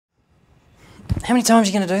How many times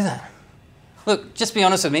are you going to do that? Look, just be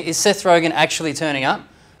honest with me. Is Seth Rogen actually turning up?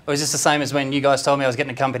 Or is this the same as when you guys told me I was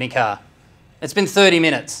getting a company car? It's been 30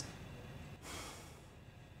 minutes.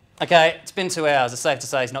 Okay, it's been 2 hours. It's safe to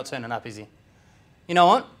say he's not turning up, is he? You know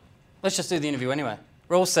what? Let's just do the interview anyway.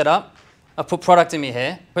 We're all set up. I've put product in my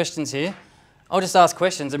hair. Questions here. I'll just ask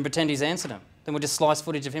questions and pretend he's answered them. Then we'll just slice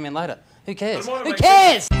footage of him in later. Who cares? Who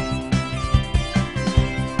cares?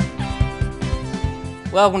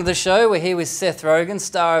 Welcome to the show. We're here with Seth Rogen,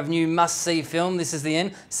 star of new must-see film, This Is the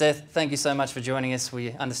End. Seth, thank you so much for joining us.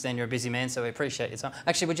 We understand you're a busy man, so we appreciate your time.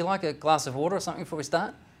 Actually, would you like a glass of water or something before we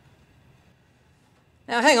start?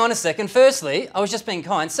 Now, hang on a second. Firstly, I was just being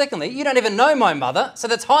kind. Secondly, you don't even know my mother, so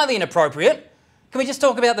that's highly inappropriate. Can we just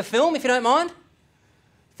talk about the film, if you don't mind?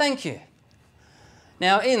 Thank you.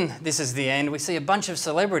 Now, in This Is the End, we see a bunch of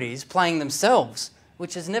celebrities playing themselves,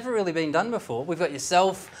 which has never really been done before. We've got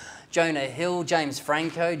yourself, Jonah Hill, James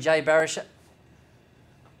Franco, Jay Baruchel.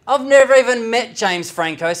 I've never even met James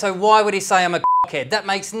Franco, so why would he say I'm a cockhead? That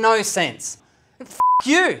makes no sense. And f***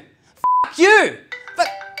 you! F*** you!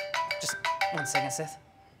 Just 1 second, Seth.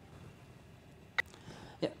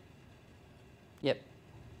 Yep. Yep.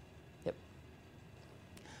 Yep.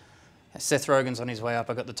 Seth Rogen's on his way up.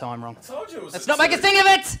 I got the time wrong. I told you it was. Let's not make a thing of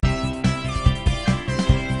it!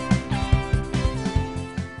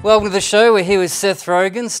 Welcome to the show. We're here with Seth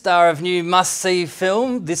Rogen, star of new must-see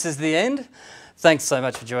film, This Is the End. Thanks so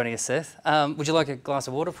much for joining us, Seth. Would you like a glass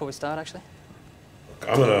of water before we start, actually?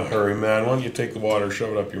 I'm in a hurry, man. Why don't you take the water,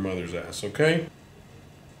 shove it up your mother's ass, okay?